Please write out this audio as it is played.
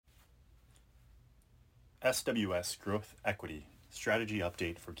SWS Growth Equity Strategy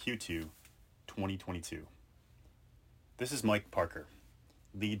Update for Q2 2022. This is Mike Parker,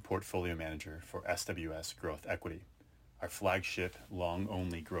 Lead Portfolio Manager for SWS Growth Equity, our flagship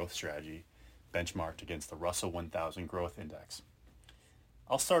long-only growth strategy benchmarked against the Russell 1000 Growth Index.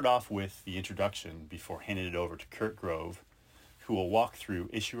 I'll start off with the introduction before handing it over to Kurt Grove, who will walk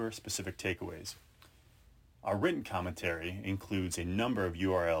through issuer-specific takeaways. Our written commentary includes a number of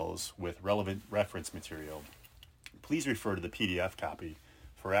URLs with relevant reference material. Please refer to the PDF copy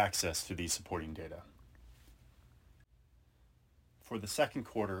for access to these supporting data. For the second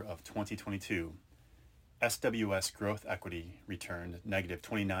quarter of 2022, SWS Growth Equity returned negative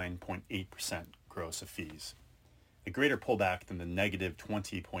 29.8% gross of fees, a greater pullback than the negative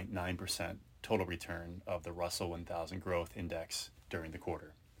 20.9% total return of the Russell 1000 Growth Index during the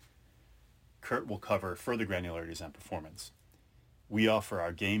quarter. Kurt will cover further granularities on performance. We offer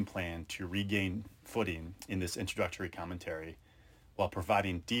our game plan to regain footing in this introductory commentary while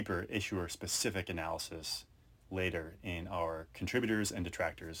providing deeper issuer-specific analysis later in our contributors and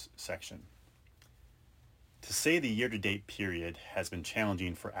detractors section. To say the year-to-date period has been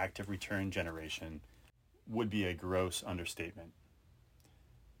challenging for active return generation would be a gross understatement.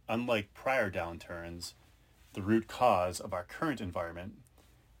 Unlike prior downturns, the root cause of our current environment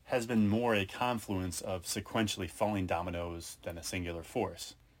has been more a confluence of sequentially falling dominoes than a singular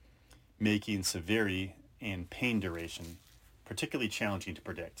force, making severity and pain duration particularly challenging to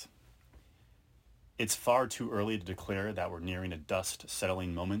predict. It's far too early to declare that we're nearing a dust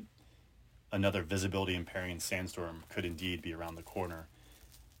settling moment. Another visibility impairing sandstorm could indeed be around the corner.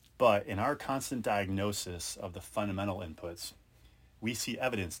 But in our constant diagnosis of the fundamental inputs, we see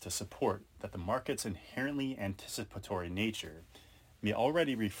evidence to support that the market's inherently anticipatory nature may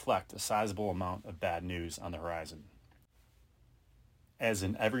already reflect a sizable amount of bad news on the horizon. As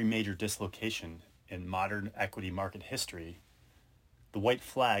in every major dislocation in modern equity market history, the white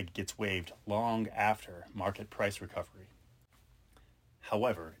flag gets waved long after market price recovery.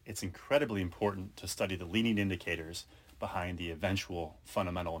 However, it's incredibly important to study the leading indicators behind the eventual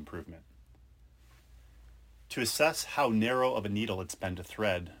fundamental improvement. To assess how narrow of a needle it's been to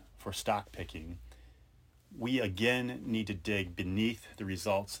thread for stock picking, we again need to dig beneath the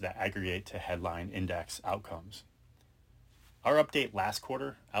results that aggregate to headline index outcomes. Our update last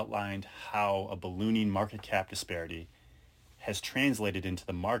quarter outlined how a ballooning market cap disparity has translated into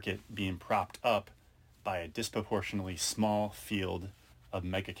the market being propped up by a disproportionately small field of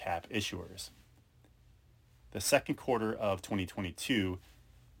mega cap issuers. The second quarter of 2022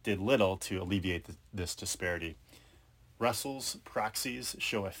 did little to alleviate this disparity. Russell's proxies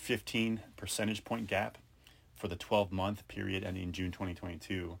show a 15 percentage point gap for the 12-month period ending June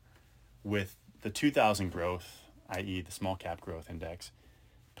 2022, with the 2000 growth, i.e. the small cap growth index,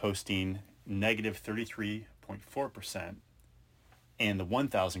 posting negative 33.4%, and the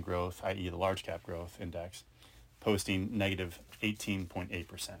 1000 growth, i.e. the large cap growth index, posting negative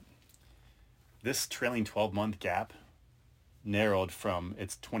 18.8%. This trailing 12-month gap narrowed from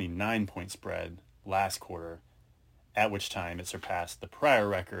its 29-point spread last quarter, at which time it surpassed the prior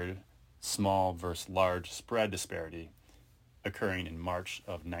record small versus large spread disparity occurring in March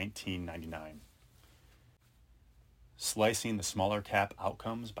of 1999. Slicing the smaller cap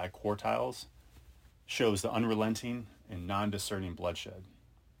outcomes by quartiles shows the unrelenting and non-discerning bloodshed.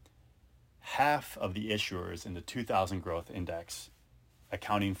 Half of the issuers in the 2000 growth index,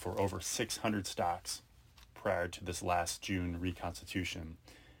 accounting for over 600 stocks prior to this last June reconstitution,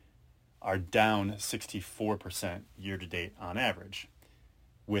 are down 64% year-to-date on average,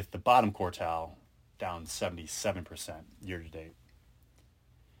 with the bottom quartile down 77% year-to-date.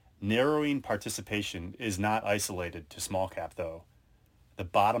 Narrowing participation is not isolated to small cap, though. The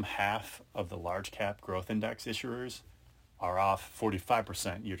bottom half of the large cap growth index issuers are off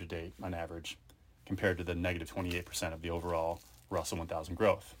 45% year-to-date on average, compared to the negative 28% of the overall Russell 1000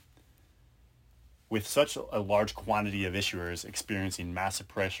 growth. With such a large quantity of issuers experiencing massive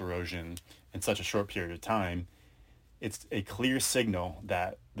price erosion in such a short period of time, it's a clear signal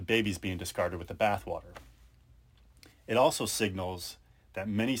that the baby's being discarded with the bathwater. It also signals that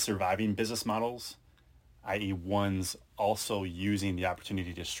many surviving business models, i.e. ones also using the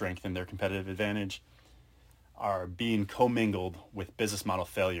opportunity to strengthen their competitive advantage, are being commingled with business model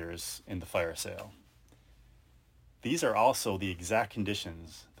failures in the fire sale. These are also the exact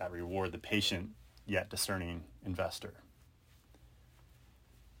conditions that reward the patient yet discerning investor.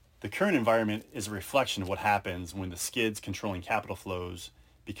 The current environment is a reflection of what happens when the skids controlling capital flows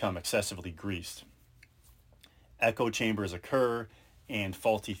become excessively greased. Echo chambers occur and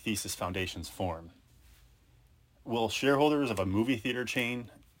faulty thesis foundations form. Will shareholders of a movie theater chain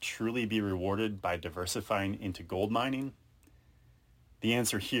truly be rewarded by diversifying into gold mining? The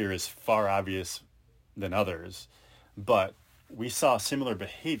answer here is far obvious than others, but we saw similar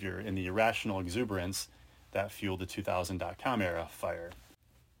behavior in the irrational exuberance that fueled the 2000 dot-com era fire,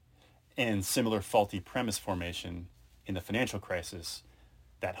 and similar faulty premise formation in the financial crisis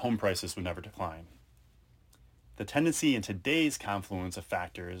that home prices would never decline. The tendency in today's confluence of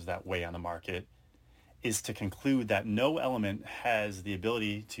factors that weigh on the market is to conclude that no element has the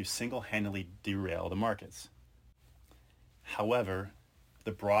ability to single-handedly derail the markets. However,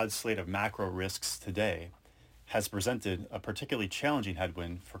 the broad slate of macro risks today has presented a particularly challenging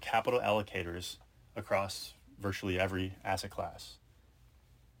headwind for capital allocators across virtually every asset class.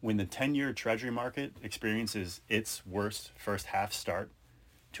 When the 10-year Treasury market experiences its worst first half start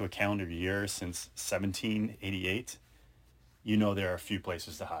to a calendar year since 1788, you know there are a few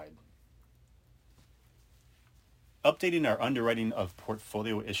places to hide. Updating our underwriting of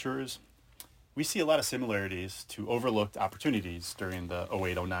portfolio issuers, we see a lot of similarities to overlooked opportunities during the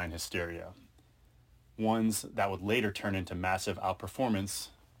 08-09 hysteria, ones that would later turn into massive outperformance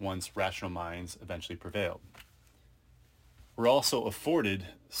once rational minds eventually prevailed. We're also afforded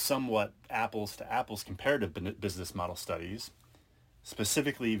somewhat apples-to-apples comparative business model studies,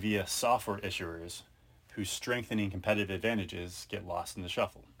 specifically via software issuers whose strengthening competitive advantages get lost in the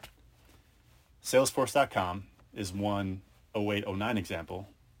shuffle. Salesforce.com is one 08-09 example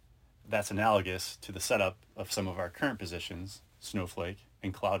that's analogous to the setup of some of our current positions, Snowflake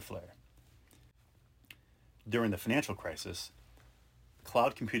and Cloudflare. During the financial crisis,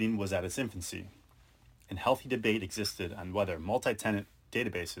 cloud computing was at its infancy, and healthy debate existed on whether multi-tenant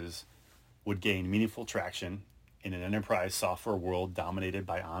databases would gain meaningful traction in an enterprise software world dominated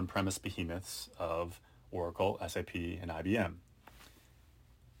by on-premise behemoths of Oracle, SAP, and IBM.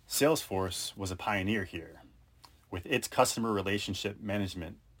 Salesforce was a pioneer here, with its customer relationship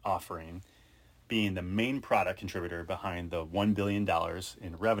management offering being the main product contributor behind the $1 billion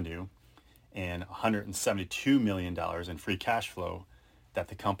in revenue and $172 million in free cash flow that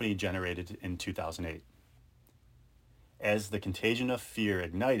the company generated in 2008. As the contagion of fear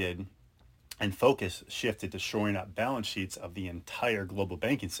ignited and focus shifted to shoring up balance sheets of the entire global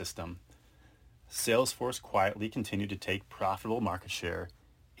banking system, Salesforce quietly continued to take profitable market share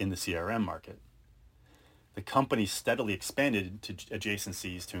in the CRM market. The company steadily expanded to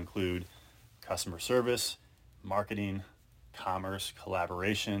adjacencies to include customer service, marketing, commerce,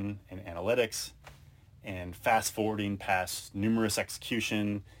 collaboration, and analytics, and fast forwarding past numerous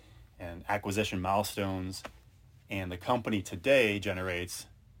execution and acquisition milestones. And the company today generates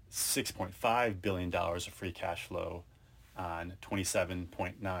 $6.5 billion of free cash flow on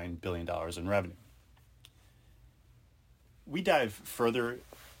 $27.9 billion in revenue. We dive further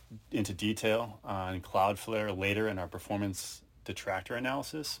into detail on Cloudflare later in our performance detractor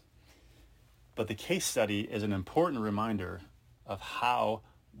analysis, but the case study is an important reminder of how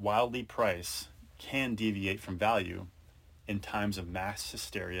wildly price can deviate from value in times of mass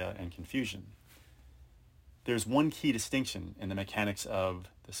hysteria and confusion. There's one key distinction in the mechanics of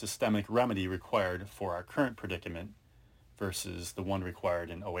the systemic remedy required for our current predicament versus the one required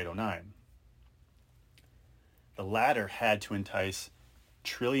in 08-09. The latter had to entice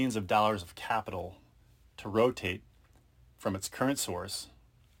trillions of dollars of capital to rotate from its current source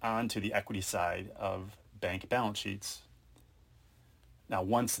onto the equity side of bank balance sheets. Now,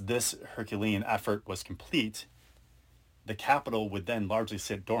 once this Herculean effort was complete, the capital would then largely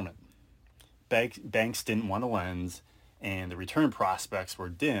sit dormant. Banks didn't want to lend, and the return prospects were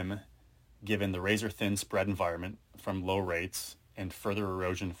dim given the razor-thin spread environment from low rates and further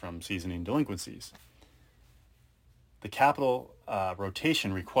erosion from seasoning delinquencies. The capital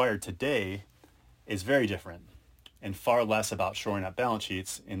rotation required today is very different and far less about shoring up balance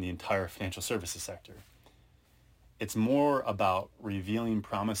sheets in the entire financial services sector. It's more about revealing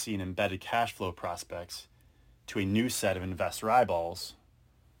promising embedded cash flow prospects to a new set of investor eyeballs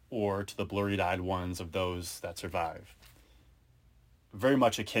or to the blurry-eyed ones of those that survive. Very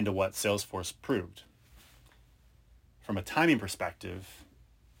much akin to what Salesforce proved. From a timing perspective,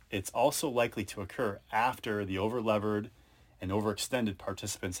 it's also likely to occur after the over-levered and overextended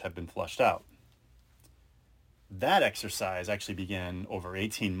participants have been flushed out. That exercise actually began over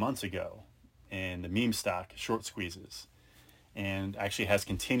 18 months ago in the meme stock short squeezes, and actually has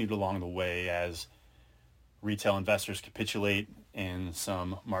continued along the way as retail investors capitulate and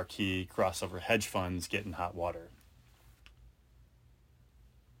some marquee crossover hedge funds get in hot water.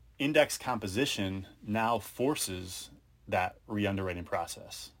 Index composition now forces that re-underwriting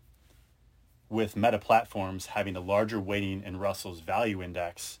process, with Meta Platforms having a larger weighting in Russell's value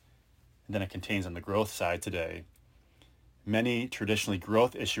index than it contains on the growth side today, many traditionally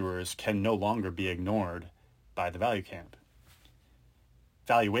growth issuers can no longer be ignored by the value camp.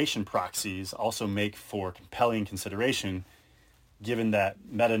 Valuation proxies also make for compelling consideration given that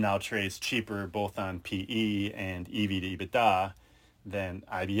Meta now trades cheaper both on PE and EV to EBITDA than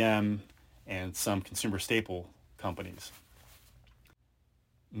IBM and some consumer staple companies.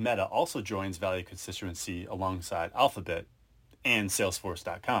 Meta also joins value constituency alongside Alphabet and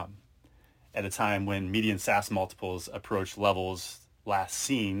Salesforce.com at a time when median SaaS multiples approach levels last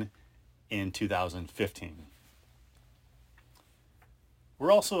seen in 2015.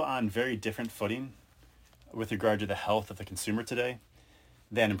 We're also on very different footing with regard to the health of the consumer today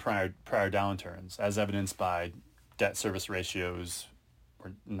than in prior downturns, as evidenced by debt service ratios.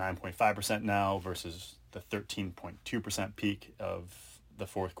 We're 9.5% now versus the 13.2% peak of the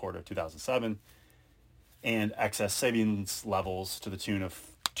fourth quarter of 2007, and excess savings levels to the tune of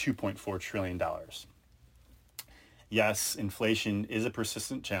 $2.4 trillion. Yes, inflation is a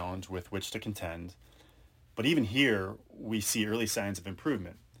persistent challenge with which to contend, but even here, we see early signs of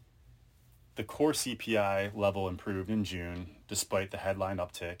improvement. The core CPI level improved in June, despite the headline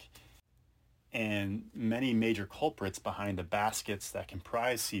uptick, and many major culprits behind the baskets that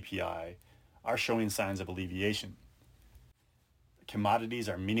comprise CPI are showing signs of alleviation. Commodities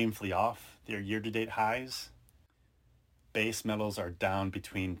are meaningfully off their year-to-date highs. Base metals are down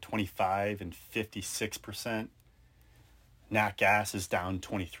between 25 and 56%. Nat gas is down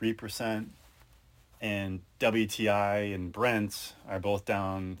 23%. And WTI and Brent are both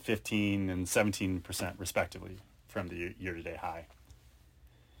down 15 and 17% respectively from the year-to-date high.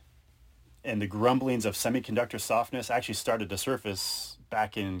 And the grumblings of semiconductor softness actually started to surface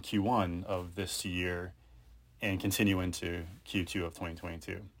back in Q1 of this year and continue into Q2 of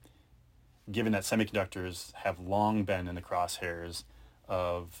 2022. Given that semiconductors have long been in the crosshairs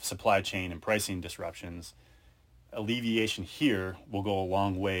of supply chain and pricing disruptions, alleviation here will go a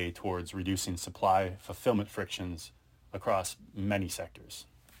long way towards reducing supply fulfillment frictions across many sectors.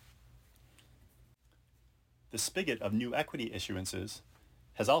 The spigot of new equity issuances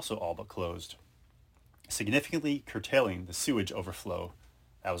has also all but closed, significantly curtailing the sewage overflow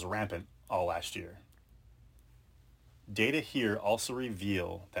that was rampant all last year. Data here also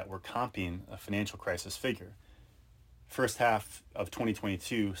reveal that we're comping a financial crisis figure. First half of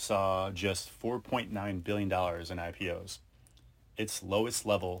 2022 saw just $4.9 billion in IPOs, its lowest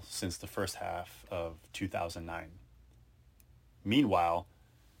level since the first half of 2009. Meanwhile,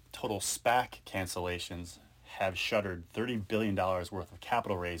 total SPAC cancellations have shuttered $30 billion worth of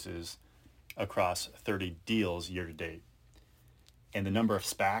capital raises across 30 deals year to date. And the number of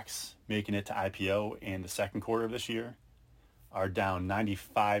SPACs making it to IPO in the second quarter of this year are down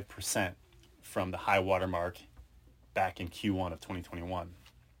 95% from the high watermark back in Q1 of 2021.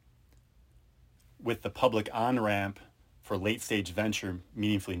 With the public on-ramp for late-stage venture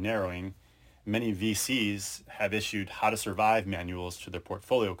meaningfully narrowing, many VCs have issued how to survive manuals to their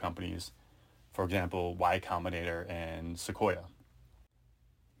portfolio companies, for example, Y Combinator and Sequoia.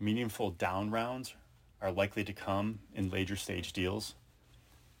 Meaningful down rounds are likely to come in later stage deals.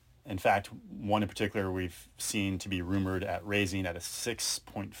 In fact, one in particular we've seen to be rumored at raising at a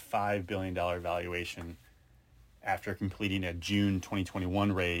 $6.5 billion valuation after completing a June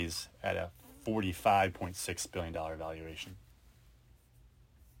 2021 raise at a $45.6 billion valuation.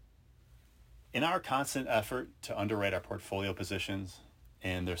 In our constant effort to underwrite our portfolio positions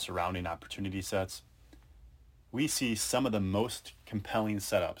and their surrounding opportunity sets, we see some of the most compelling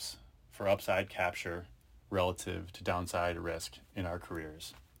setups for upside capture relative to downside risk in our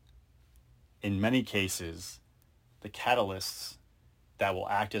careers. In many cases, the catalysts that will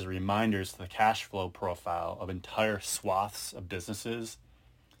act as reminders to the cash flow profile of entire swaths of businesses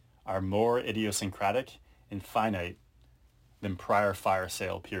are more idiosyncratic and finite than prior fire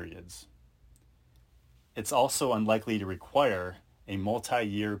sale periods. It's also unlikely to require a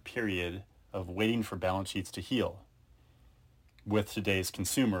multi-year period of waiting for balance sheets to heal, with today's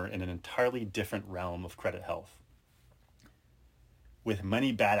consumer in an entirely different realm of credit health. With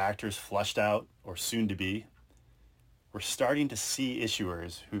many bad actors flushed out or soon to be, we're starting to see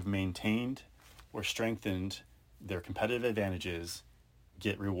issuers who've maintained or strengthened their competitive advantages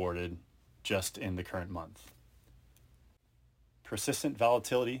get rewarded just in the current month. Persistent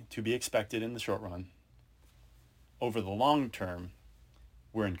volatility to be expected in the short run. Over the long term,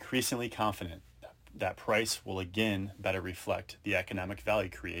 we're increasingly confident that price will again better reflect the economic value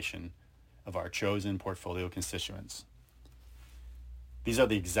creation of our chosen portfolio constituents. These are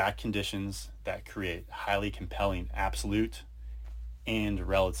the exact conditions that create highly compelling absolute and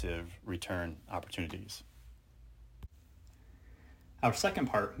relative return opportunities. Our second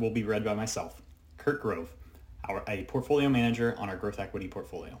part will be read by myself, Kurt Grove, a portfolio manager on our growth equity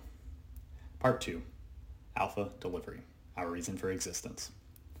portfolio. Part 2, Alpha Delivery, our reason for existence.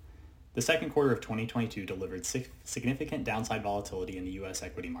 The second quarter of 2022 delivered significant downside volatility in the U.S.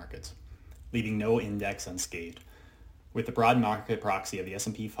 equity markets, leaving no index unscathed, with the broad market proxy of the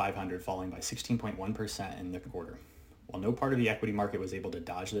S&P 500 falling by 16.1% in the quarter. While no part of the equity market was able to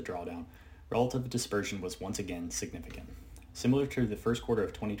dodge the drawdown, relative dispersion was once again significant. Similar to the first quarter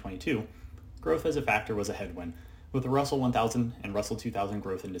of 2022, growth as a factor was a headwind, with the Russell 1000 and Russell 2000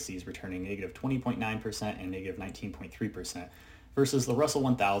 growth indices returning negative 20.9% and negative 19.3%, versus the Russell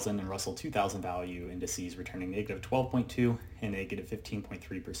 1000 and Russell 2000 value indices returning negative 12.2% and negative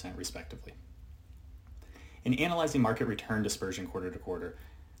 15.3% respectively. In analyzing market return dispersion quarter to quarter,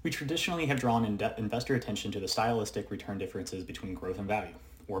 we traditionally have drawn investor attention to the stylistic return differences between growth and value,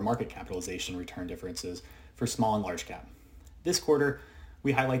 or market capitalization return differences for small and large cap. This quarter,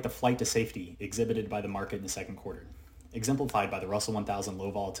 we highlight the flight to safety exhibited by the market in the second quarter, exemplified by the Russell 1000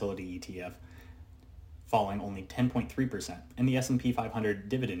 low volatility ETF falling only 10.3%, and the S&P 500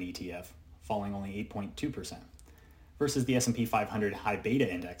 dividend ETF falling only 8.2%, versus the S&P 500 high beta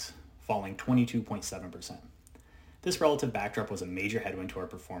index falling 22.7%. This relative backdrop was a major headwind to our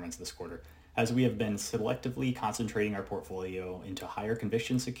performance this quarter, as we have been selectively concentrating our portfolio into higher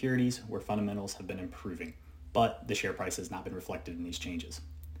conviction securities where fundamentals have been improving, but the share price has not been reflected in these changes.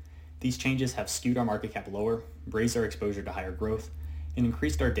 These changes have skewed our market cap lower, raised our exposure to higher growth, and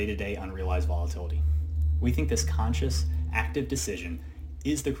increased our day-to-day unrealized volatility. We think this conscious, active decision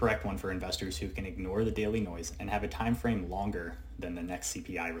is the correct one for investors who can ignore the daily noise and have a time frame longer than the next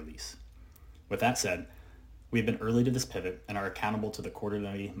CPI release. With that said, we have been early to this pivot and are accountable to the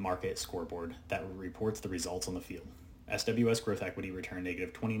quarterly market scoreboard that reports the results on the field. SWS Growth Equity returned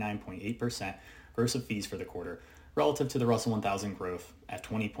negative 29.8% gross of fees for the quarter, relative to the Russell 1000 growth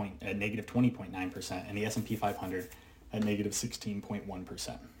at negative 20.9% and the S&P 500 at negative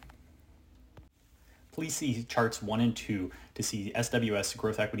 16.1%. Please see charts 1 and 2 to see SWS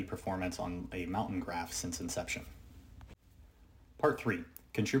Growth Equity performance on a mountain graph since inception. Part 3,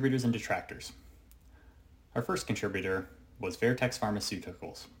 Contributors and Detractors. Our first contributor was VRTX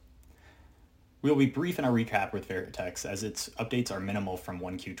Pharmaceuticals. We will be brief in our recap with VRTX, as its updates are minimal from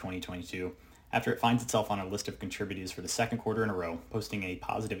 1Q 2022, after it finds itself on a list of contributors for the second quarter in a row, posting a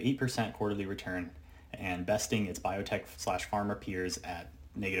positive 8% quarterly return and besting its biotech/pharma peers at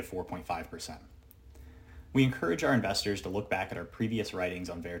negative 4.5%. We encourage our investors to look back at our previous writings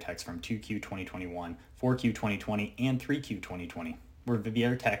on VRTX from 2Q 2021, 4Q 2020, and 3Q 2020, where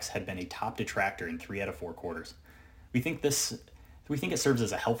VRTX had been a top detractor in 3 out of 4 quarters. We think it serves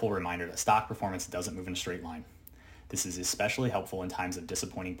as a helpful reminder that stock performance doesn't move in a straight line. This is especially helpful in times of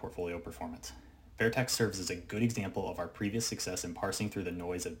disappointing portfolio performance. VRTX serves as a good example of our previous success in parsing through the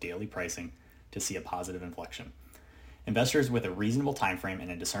noise of daily pricing to see a positive inflection. Investors with a reasonable time frame and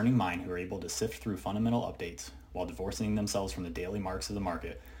a discerning mind who are able to sift through fundamental updates while divorcing themselves from the daily marks of the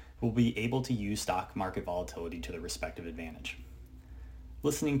market will be able to use stock market volatility to their respective advantage.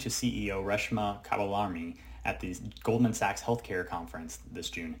 Listening to CEO Reshma Kabalarmi at the Goldman Sachs Healthcare Conference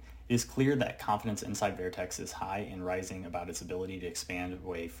this June, it is clear that confidence inside VRTX is high and rising about its ability to expand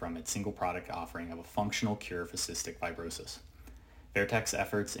away from its single product offering of a functional cure for cystic fibrosis. VRTX's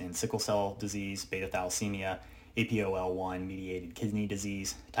efforts in sickle cell disease, beta thalassemia, APOL1 mediated kidney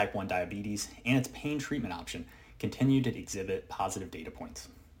disease, type 1 diabetes, and its pain treatment option continue to exhibit positive data points.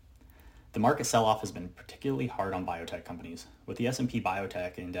 The market sell-off has been particularly hard on biotech companies, with the S&P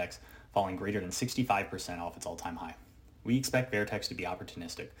Biotech Index falling greater than 65% off its all-time high. We expect VRTX to be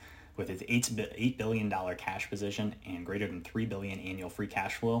opportunistic, with its $8 billion cash position and greater than $3 billion annual free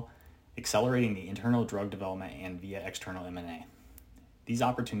cash flow, accelerating the internal drug development and via external M&A. These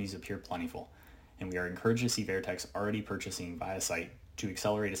opportunities appear plentiful, and we are encouraged to see VRTX already purchasing ViaCyte to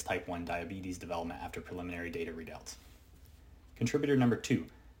accelerate its type 1 diabetes development after preliminary data readouts. Contributor number 2,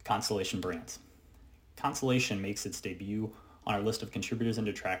 Constellation Brands. Constellation makes its debut on our list of contributors and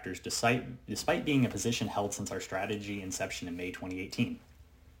detractors despite being a position held since our strategy inception in May 2018.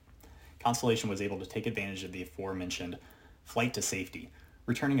 Constellation was able to take advantage of the aforementioned flight to safety,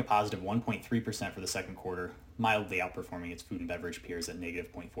 returning a positive 1.3% for the second quarter, mildly outperforming its food and beverage peers at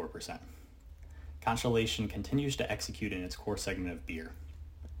negative 0.4%. Constellation continues to execute in its core segment of beer.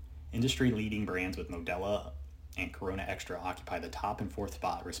 Industry-leading brands with Modelo and Corona Extra occupy the top and 4th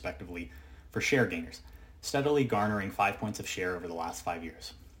spot, respectively, for share gainers, steadily garnering 5 points of share over the last 5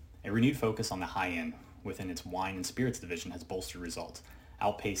 years. A renewed focus on the high end within its wine and spirits division has bolstered results,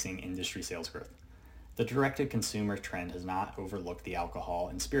 outpacing industry sales growth. The direct-to-consumer trend has not overlooked the alcohol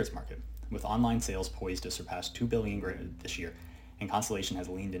and spirits market, with online sales poised to surpass $2 billion this year, and Constellation has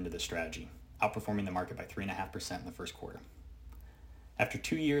leaned into this strategy. outperforming the market by 3.5% in the first quarter. After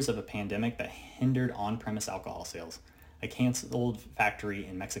 2 years of a pandemic that hindered on-premise alcohol sales, a canceled factory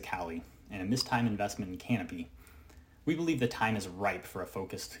in Mexicali, and a mistimed investment in Canopy, we believe the time is ripe for a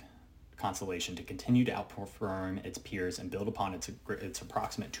focused Constellation to continue to outperform its peers and build upon its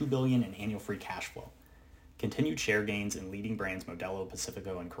approximate $2 billion in annual free cash flow. Continued share gains in leading brands Modelo,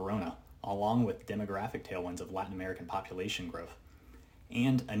 Pacifico, and Corona, along with demographic tailwinds of Latin American population growth,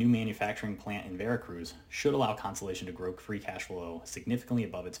 and a new manufacturing plant in Veracruz should allow Constellation to grow free cash flow significantly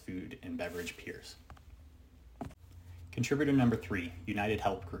above its food and beverage peers. Contributor number 3, United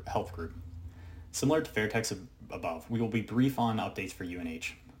Health Group. Similar to VRTX above, we will be brief on updates for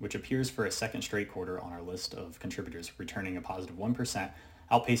UNH, which appears for a second straight quarter on our list of contributors, returning a positive 1%,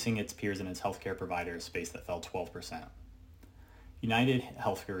 outpacing its peers in its healthcare provider space that fell 12%. United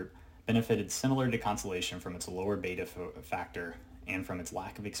Health Group benefited similar to Constellation from its lower beta factor and from its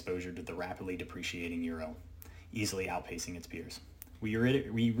lack of exposure to the rapidly depreciating euro, easily outpacing its peers. We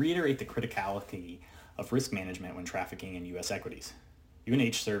reiterate the criticality of risk management when trafficking in U.S. equities.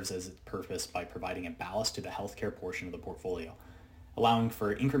 UNH serves as its purpose by providing a ballast to the healthcare portion of the portfolio, allowing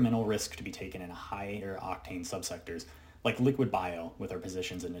for incremental risk to be taken in higher octane subsectors like liquid bio with our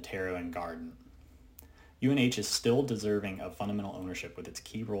positions in Natera and Guardant. UNH is still deserving of fundamental ownership with its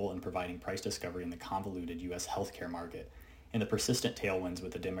key role in providing price discovery in the convoluted U.S. healthcare market and the persistent tailwinds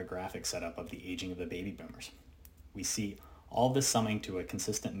with the demographic setup of the aging of the baby boomers. We see all this summing to a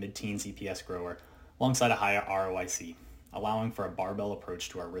consistent mid-teens EPS grower alongside a higher ROIC, allowing for a barbell approach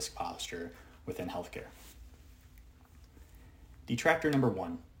to our risk posture within healthcare. Detractor number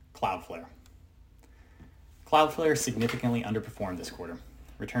 1, Cloudflare. Cloudflare significantly underperformed this quarter,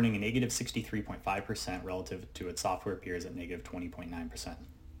 returning a negative 63.5% relative to its software peers at negative 20.9%.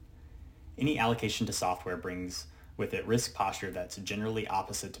 Any allocation to software brings with it risk posture that's generally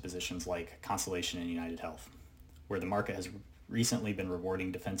opposite to positions like Constellation and United Health, where the market has recently been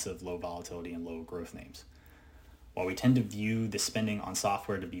rewarding defensive, low volatility, and low growth names. While we tend to view the spending on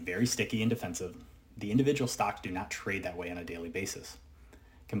software to be very sticky and defensive, the individual stocks do not trade that way on a daily basis.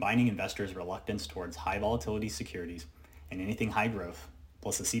 Combining investors' reluctance towards high volatility securities and anything high growth,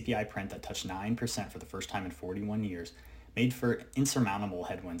 plus a CPI print that touched 9% for the first time in 41 years, made for insurmountable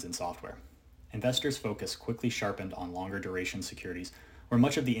headwinds in software. Investors' focus quickly sharpened on longer duration securities, where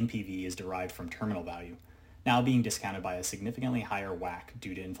much of the NPV is derived from terminal value, now being discounted by a significantly higher WACC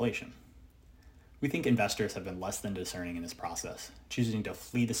due to inflation. We think investors have been less than discerning in this process, choosing to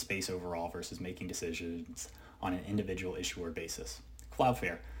flee the space overall versus making decisions on an individual issuer basis.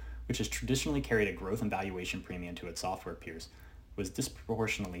 Cloudflare, which has traditionally carried a growth and valuation premium to its software peers, was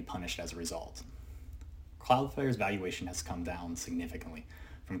disproportionately punished as a result. Cloudflare's valuation has come down significantly,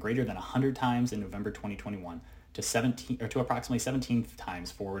 from greater than 100 times in November 2021 to approximately 17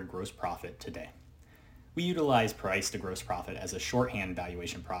 times forward gross profit today. We utilize price to gross profit as a shorthand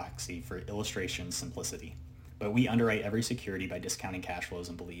valuation proxy for illustration simplicity, but we underwrite every security by discounting cash flows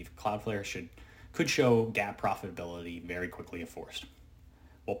and believe Cloudflare could show GAAP profitability very quickly if forced.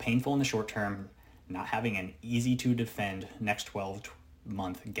 While painful in the short term, not having an easy to defend next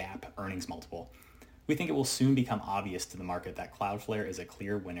 12-month GAAP earnings multiple, we think it will soon become obvious to the market that Cloudflare is a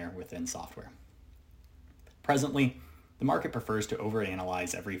clear winner within software. Presently, the market prefers to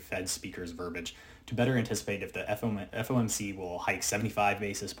overanalyze every Fed speaker's verbiage to better anticipate if the FOMC will hike 75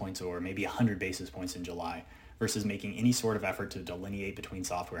 basis points or maybe 100 basis points in July, versus making any sort of effort to delineate between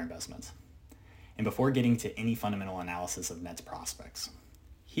software investments. And before getting to any fundamental analysis of Net's prospects.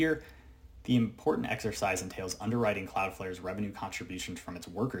 Here, the important exercise entails underwriting Cloudflare's revenue contributions from its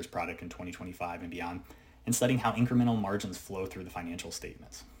workers product in 2025 and beyond, and studying how incremental margins flow through the financial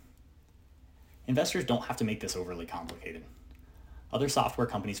statements. Investors don't have to make this overly complicated. Other software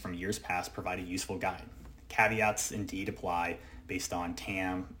companies from years past provide a useful guide. Caveats indeed apply based on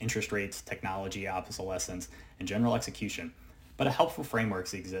TAM, interest rates, technology obsolescence, and general execution, but a helpful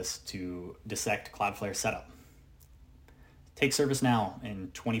framework exists to dissect Cloudflare's setup. Take ServiceNow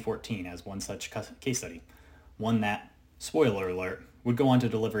in 2014 as one such case study, one that, spoiler alert, would go on to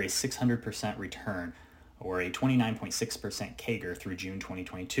deliver a 600% return or a 29.6% CAGR through June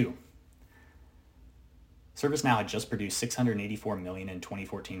 2022. ServiceNow had just produced $684 million in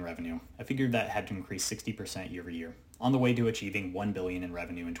 2014 revenue, a figure that had to increase 60% year over year, on the way to achieving $1 billion in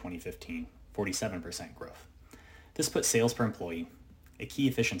revenue in 2015, 47% growth. This put sales per employee, a key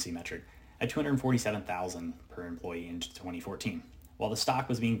efficiency metric, at $247,000 per employee in 2014, while the stock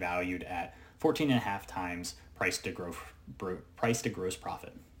was being valued at 14.5 times price to gross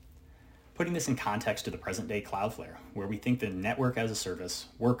profit. Putting this in context to the present day Cloudflare, where we think the network as a service,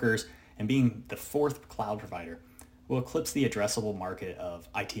 workers, and being the fourth cloud provider will eclipse the addressable market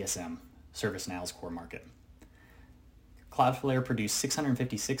of ITSM, ServiceNow's core market. Cloudflare produced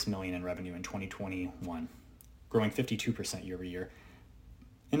 $656 million in revenue in 2021, growing 52% year over year,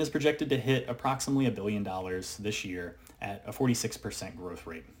 and is projected to hit approximately $1 billion this year at a 46% growth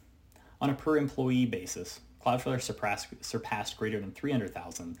rate. On a per employee basis, Cloudflare surpassed greater than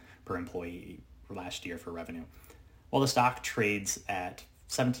 $300,000 per employee last year for revenue, while the stock trades at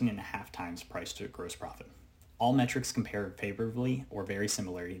 17.5 times price to gross profit. All metrics compare favorably or very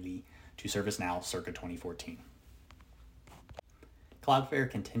similarly to ServiceNow circa 2014. Cloudflare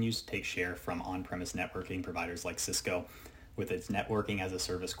continues to take share from on-premise networking providers like Cisco with its networking as a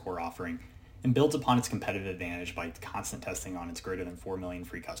service core offering, and builds upon its competitive advantage by constant testing on its greater than 4 million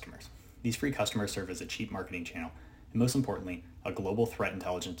free customers. These free customers serve as a cheap marketing channel, and most importantly, a global threat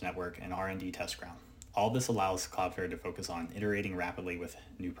intelligence network and R&D test ground. All this allows Cloudflare to focus on iterating rapidly with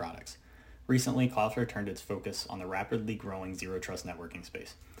new products. Recently, Cloudflare turned its focus on the rapidly growing zero trust networking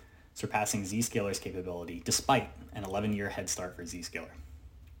space, surpassing Zscaler's capability despite an 11-year head start for Zscaler.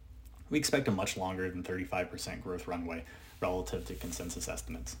 We expect a much longer than 35% growth runway relative to consensus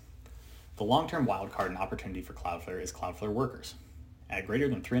estimates. The long-term wildcard and opportunity for Cloudflare is Cloudflare Workers. At greater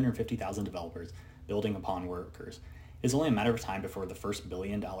than 350,000 developers building upon Workers, it's only a matter of time before the first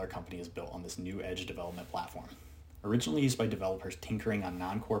billion-dollar company is built on this new edge development platform. Originally used by developers tinkering on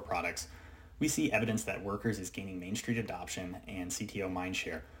non-core products, we see evidence that Workers is gaining Main Street adoption and CTO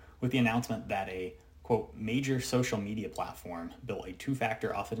mindshare with the announcement that a, quote, major social media platform built a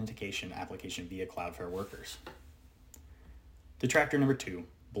two-factor authentication application via Cloudflare Workers. Detractor number 2,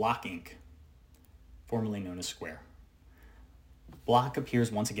 Block Inc., formerly known as Square. Block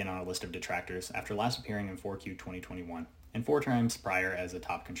appears once again on our list of detractors after last appearing in 4Q 2021 and 4 times prior as a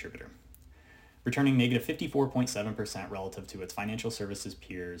top contributor, returning negative 54.7% relative to its financial services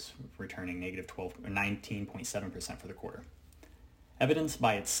peers, returning negative 19.7% for the quarter. Evidenced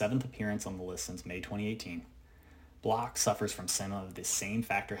by its 7th appearance on the list since May 2018, Block suffers from some of the same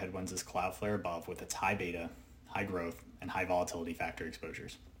factor headwinds as Cloudflare above with its high beta, high growth, and high volatility factor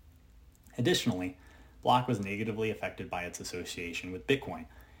exposures. Additionally, Block was negatively affected by its association with Bitcoin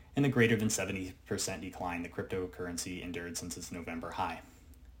and the greater than 70% decline the cryptocurrency endured since its November high.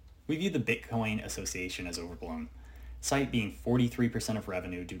 We view the Bitcoin association as overblown, Site being 43% of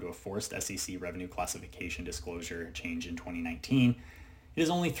revenue due to a forced SEC revenue classification disclosure change in 2019. It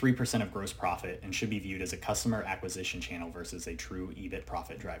is only 3% of gross profit and should be viewed as a customer acquisition channel versus a true EBIT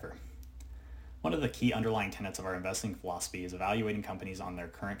profit driver. One of the key underlying tenets of our investing philosophy is evaluating companies on their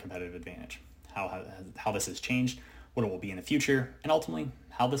current competitive advantage, how this has changed, what it will be in the future, and ultimately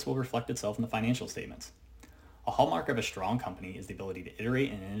how this will reflect itself in the financial statements. A hallmark of a strong company is the ability to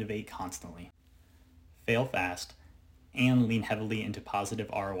iterate and innovate constantly, fail fast, and lean heavily into positive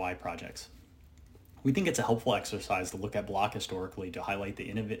ROI projects. We think it's a helpful exercise to look at Block historically to highlight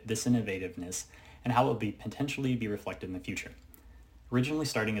this innovativeness and how it will potentially be reflected in the future. Originally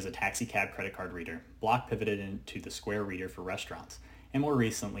starting as a taxi cab credit card reader, Block pivoted into the Square reader for restaurants, and more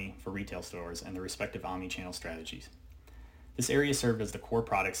recently for retail stores and their respective omni-channel strategies. This area served as the core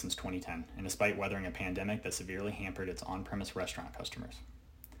product since 2010, and despite weathering a pandemic that severely hampered its on-premise restaurant customers.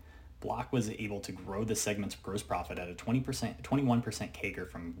 Block was able to grow this segment's gross profit at a 21% CAGR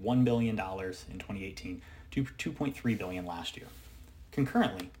from $1 billion in 2018 to $2.3 billion last year.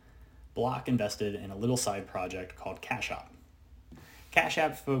 Concurrently, Block invested in a little side project called Cash App. Cash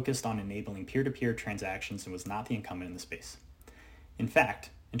App focused on enabling peer-to-peer transactions and was not the incumbent in the space. In fact,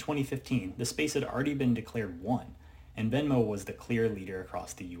 in 2015, the space had already been declared won, and Venmo was the clear leader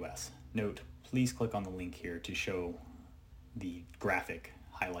across the US. Note, please click on the link here to show the graphic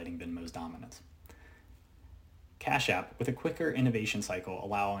highlighting Venmo's dominance. Cash App, with a quicker innovation cycle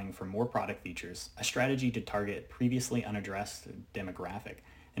allowing for more product features, a strategy to target previously unaddressed demographic,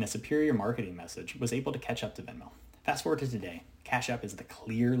 and a superior marketing message, was able to catch up to Venmo. Fast forward to today, Cash App is the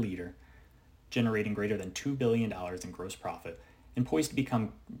clear leader, generating greater than $2 billion in gross profit, and poised to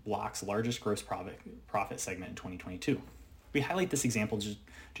become Block's largest gross profit segment in 2022. We highlight this example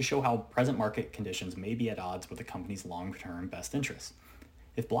to show how present market conditions may be at odds with the company's long-term best interests.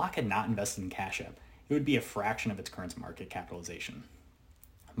 If Block had not invested in Cash App, it would be a fraction of its current market capitalization.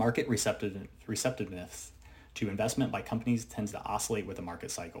 Market receptiveness to investment by companies tends to oscillate with the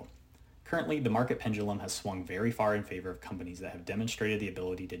market cycle. Currently, the market pendulum has swung very far in favor of companies that have demonstrated the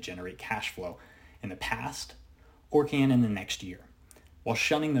ability to generate cash flow in the past or can in the next year, while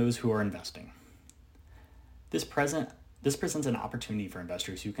shunning those who are investing. This presents an opportunity for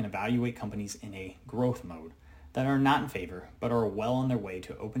investors who can evaluate companies in a growth mode that are not in favor, but are well on their way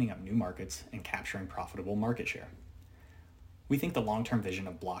to opening up new markets and capturing profitable market share. We think the long-term vision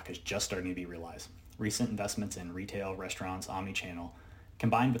of Block is just starting to be realized. Recent investments in retail, restaurants, omni-channel,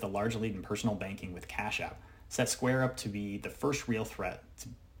 combined with a large lead in personal banking with Cash App, set Square up to be the first real threat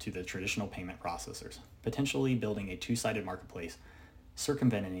to the traditional payment processors, potentially building a two-sided marketplace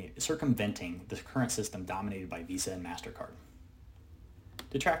circumventing the current system dominated by Visa and MasterCard.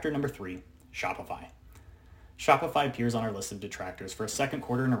 Detractor number 3, Shopify. Shopify appears on our list of detractors for a second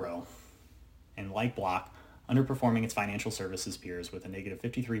quarter in a row, and like Block, underperforming its financial services peers with a negative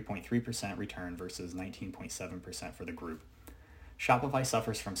 53.3% return versus 19.7% for the group. Shopify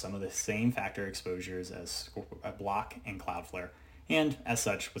suffers from some of the same factor exposures as Block and Cloudflare, and as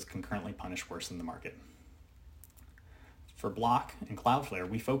such was concurrently punished worse than the market. For Block and Cloudflare,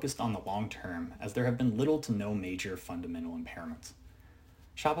 we focused on the long term as there have been little to no major fundamental impairments.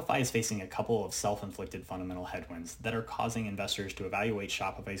 Shopify is facing a couple of self-inflicted fundamental headwinds that are causing investors to evaluate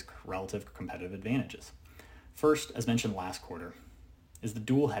Shopify's relative competitive advantages. First, as mentioned last quarter, is the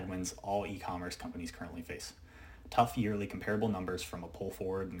dual headwinds all e-commerce companies currently face. Tough yearly comparable numbers from a pull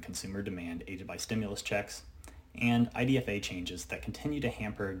forward in consumer demand aided by stimulus checks, and IDFA changes that continue to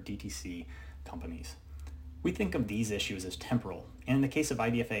hamper DTC companies. We think of these issues as temporal, and in the case of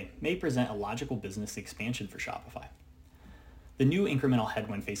IDFA, may present a logical business expansion for Shopify. The new incremental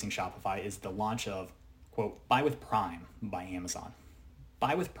headwind facing Shopify is the launch of, quote, Buy with Prime by Amazon.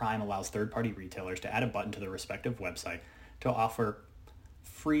 Buy with Prime allows third-party retailers to add a button to their respective website to offer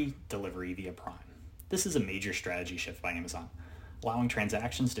free delivery via Prime. This is a major strategy shift by Amazon, allowing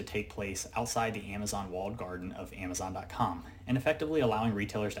transactions to take place outside the Amazon walled garden of Amazon.com and effectively allowing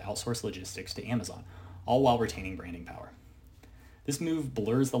retailers to outsource logistics to Amazon, all while retaining branding power. This move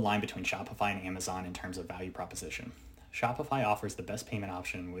blurs the line between Shopify and Amazon in terms of value proposition. Shopify offers the best payment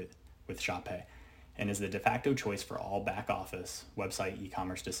option with Shop Pay and is the de facto choice for all back-office website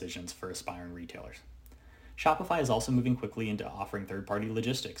e-commerce decisions for aspiring retailers. Shopify is also moving quickly into offering third-party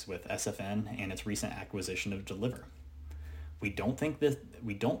logistics with SFN and its recent acquisition of Deliver. We don't think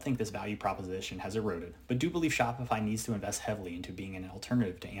this value proposition has eroded, but do believe Shopify needs to invest heavily into being an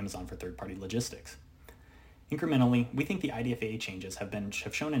alternative to Amazon for third-party logistics. Incrementally, we think the IDFA changes have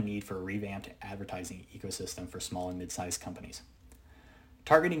shown a need for a revamped advertising ecosystem for small and mid-sized companies.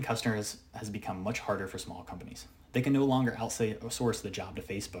 Targeting customers has become much harder for small companies. They can no longer outsource the job to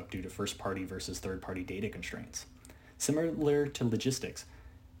Facebook due to first-party versus third-party data constraints. Similar to logistics,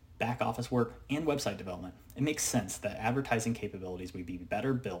 back-office work, and website development, it makes sense that advertising capabilities would be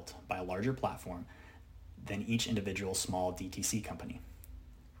better built by a larger platform than each individual small DTC company.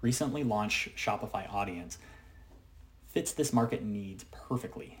 Recently launched Shopify Audience fits this market needs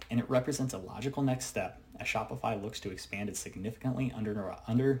perfectly, and it represents a logical next step as Shopify looks to expand its significantly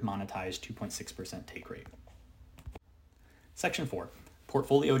under-monetized 2.6% take rate. Section 4,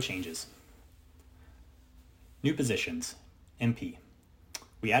 Portfolio Changes. New positions, MP.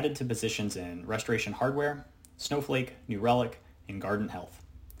 We added to positions in Restoration Hardware, Snowflake, New Relic, and Garden Health.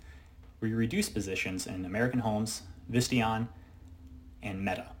 We reduced positions in American Homes, Visteon, and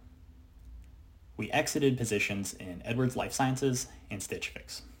Meta. We exited positions in Edwards Lifesciences and Stitch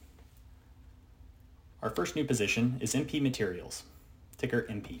Fix. Our first new position is MP Materials, ticker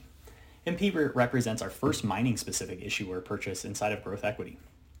MP. MP represents our first mining-specific issuer purchase inside of Growth Equity.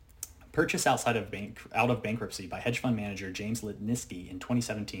 Purchased out of bankruptcy by hedge fund manager James Lipnicki in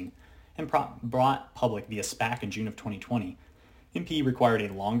 2017 and brought public via SPAC in June of 2020, MP required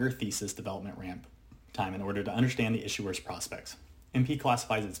a longer thesis development ramp time in order to understand the issuer's prospects. MP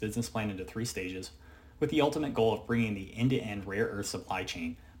classifies its business plan into 3 stages, with the ultimate goal of bringing the end-to-end rare earth supply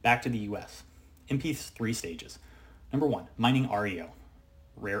chain back to the U.S. MP's 3 stages. Number 1, mining REO,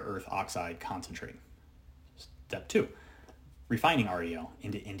 rare earth oxide concentrate. Step 2, refining REO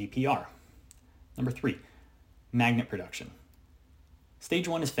into NdPr. Number 3, magnet production. Stage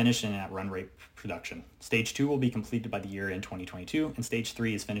 1 is finished and at run rate production. Stage 2 will be completed by the year in 2022, and Stage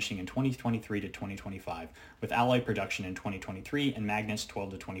 3 is finishing in 2023 to 2025, with alloy production in 2023 and magnets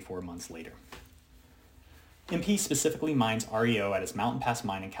 12 to 24 months later. MP specifically mines REO at its Mountain Pass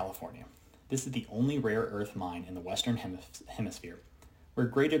mine in California. This is the only rare earth mine in the Western Hemisphere, where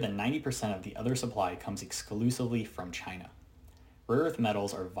greater than 90% of the other supply comes exclusively from China. Rare earth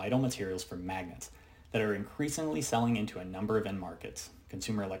metals are vital materials for magnets that are increasingly selling into a number of end markets: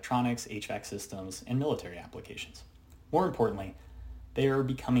 consumer electronics, HVAC systems, and military applications. More importantly, they are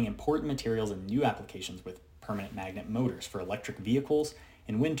becoming important materials in new applications with permanent magnet motors for electric vehicles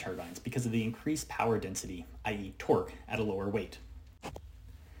and wind turbines because of the increased power density, i.e. torque, at a lower weight.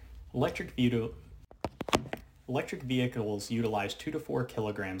 Electric vehicles utilize 2 to 4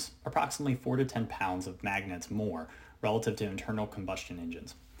 kilograms, approximately 4 to 10 pounds of magnets more relative to internal combustion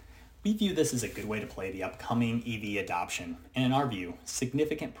engines. We view this as a good way to play the upcoming EV adoption, and in our view,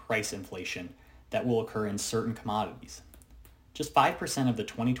 significant price inflation that will occur in certain commodities. Just 5% of the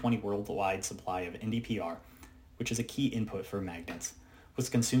 2020 worldwide supply of NdPr, which is a key input for magnets, was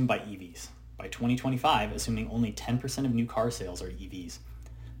consumed by EVs. By 2025, assuming only 10% of new car sales are EVs,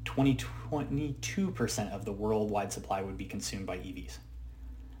 22% of the worldwide supply would be consumed by EVs.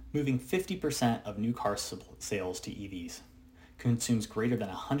 Moving 50% of new car sales to EVs consumes greater than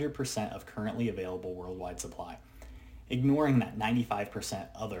 100% of currently available worldwide supply, ignoring that 95%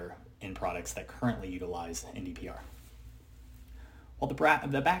 other end products that currently utilize NdPr. While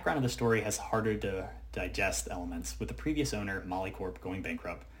the background of the story has harder to digest elements, with the previous owner, Molycorp, going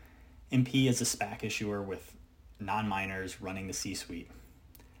bankrupt, MP is a SPAC issuer with non-miners running the C-suite.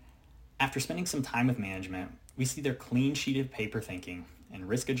 After spending some time with management, we see their clean sheet of paper thinking and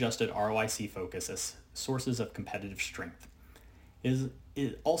risk-adjusted ROIC focus as sources of competitive strength.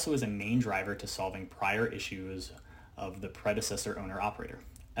 It also is a main driver to solving prior issues of the predecessor owner-operator.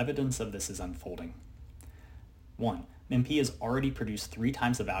 Evidence of this is unfolding. 1. MP has already produced 3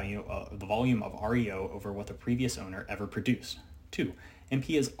 times the volume of REO over what the previous owner ever produced. 2.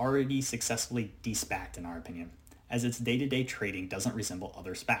 MP has already successfully de-SPAC'd, in our opinion, as its day-to-day trading doesn't resemble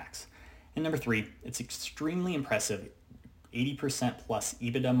other SPACs. And number 3, its extremely impressive 80% plus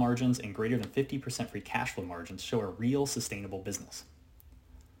EBITDA margins and greater than 50% free cash flow margins show a real sustainable business.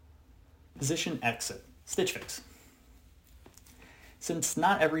 Position exit. SFIX. Since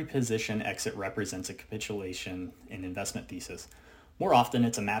not every position exit represents a capitulation in investment thesis, more often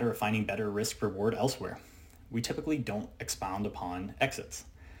it's a matter of finding better risk-reward elsewhere. We typically don't expound upon exits.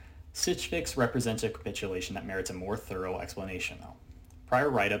 SFIX represents a capitulation that merits a more thorough explanation, though. Prior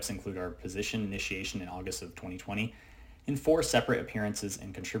write-ups include our position initiation in August of 2020 and 4 separate appearances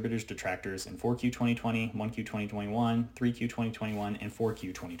in contributors detractors in 4Q 2020, 1Q 2021, 3Q 2021, and 4Q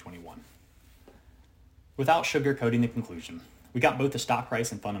 2021. Without sugarcoating the conclusion, we got both the stock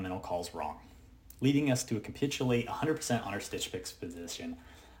price and fundamental calls wrong, leading us to capitulate 100% on our SFIX position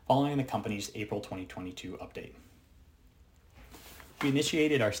following the company's April 2022 update. We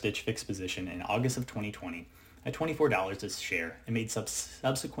initiated our SFIX position in August of 2020 at $24 a share and made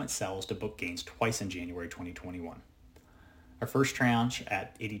subsequent sells to book gains twice in January 2021. Our first tranche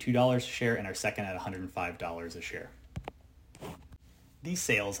at $82 a share and our second at $105 a share. These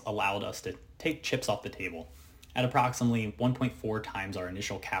sales allowed us to take chips off the table at approximately 1.4 times our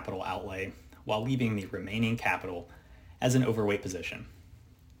initial capital outlay while leaving the remaining capital as an overweight position.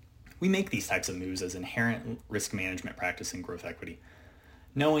 We make these types of moves as inherent risk management practice in growth equity,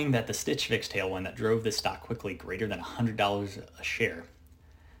 knowing that the SFIX tailwind that drove this stock quickly greater than $100 a share.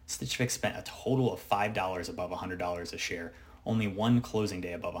 SFIX spent a total of $5 above $100 a share, only one closing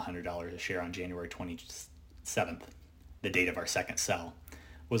day above $100 a share on January 27th, the date of our second sell,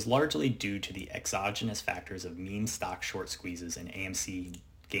 was largely due to the exogenous factors of meme stock short squeezes in AMC,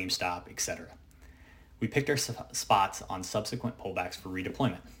 GameStop, etc. We picked our spots on subsequent pullbacks for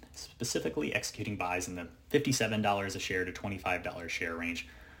redeployment, specifically executing buys in the $57 a share to $25 a share range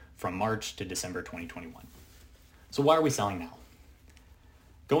from March to December 2021. So why are we selling now?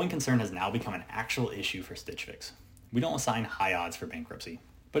 Going concern has now become an actual issue for SFIX. We don't assign high odds for bankruptcy,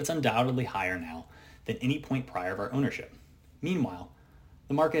 but it's undoubtedly higher now than any point prior of our ownership. Meanwhile,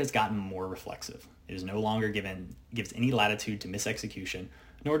 the market has gotten more reflexive. It is no longer gives any latitude to misexecution,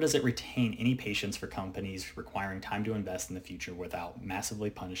 nor does it retain any patience for companies requiring time to invest in the future without massively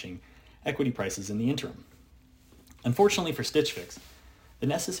punishing equity prices in the interim. Unfortunately for SFIX, the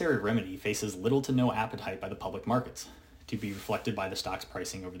necessary remedy faces little to no appetite by the public markets, to be reflected by the stock's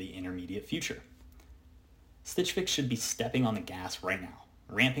pricing over the intermediate future. SFIX should be stepping on the gas right now,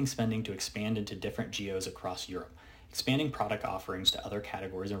 ramping spending to expand into different geos across Europe, expanding product offerings to other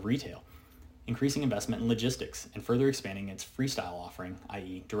categories of retail, increasing investment in logistics, and further expanding its freestyle offering,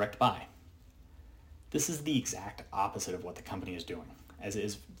 i.e. direct buy. This is the exact opposite of what the company is doing, as it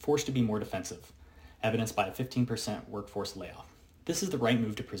is forced to be more defensive, evidenced by a 15% workforce layoff. This is the right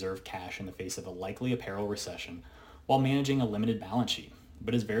move to preserve cash in the face of a likely apparel recession while managing a limited balance sheet,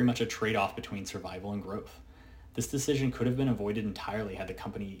 but is very much a trade-off between survival and growth. This decision could have been avoided entirely had the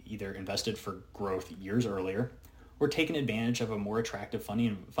company either invested for growth years earlier or taken advantage of a more attractive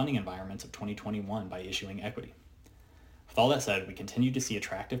funding environments of 2021 by issuing equity. With all that said, we continue to see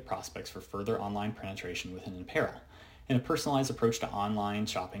attractive prospects for further online penetration within apparel, and a personalized approach to online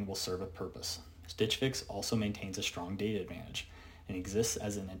shopping will serve a purpose. SFIX also maintains a strong data advantage and exists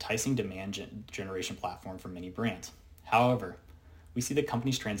as an enticing demand generation platform for many brands. However, we see the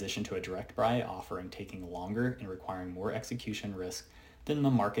company's transition to a direct buy offering taking longer and requiring more execution risk than the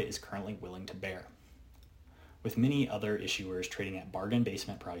market is currently willing to bear. With many other issuers trading at bargain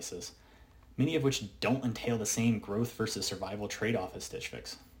basement prices, many of which don't entail the same growth versus survival trade-off as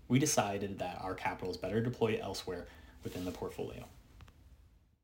SFIX, we decided that our capital is better deployed elsewhere within the portfolio.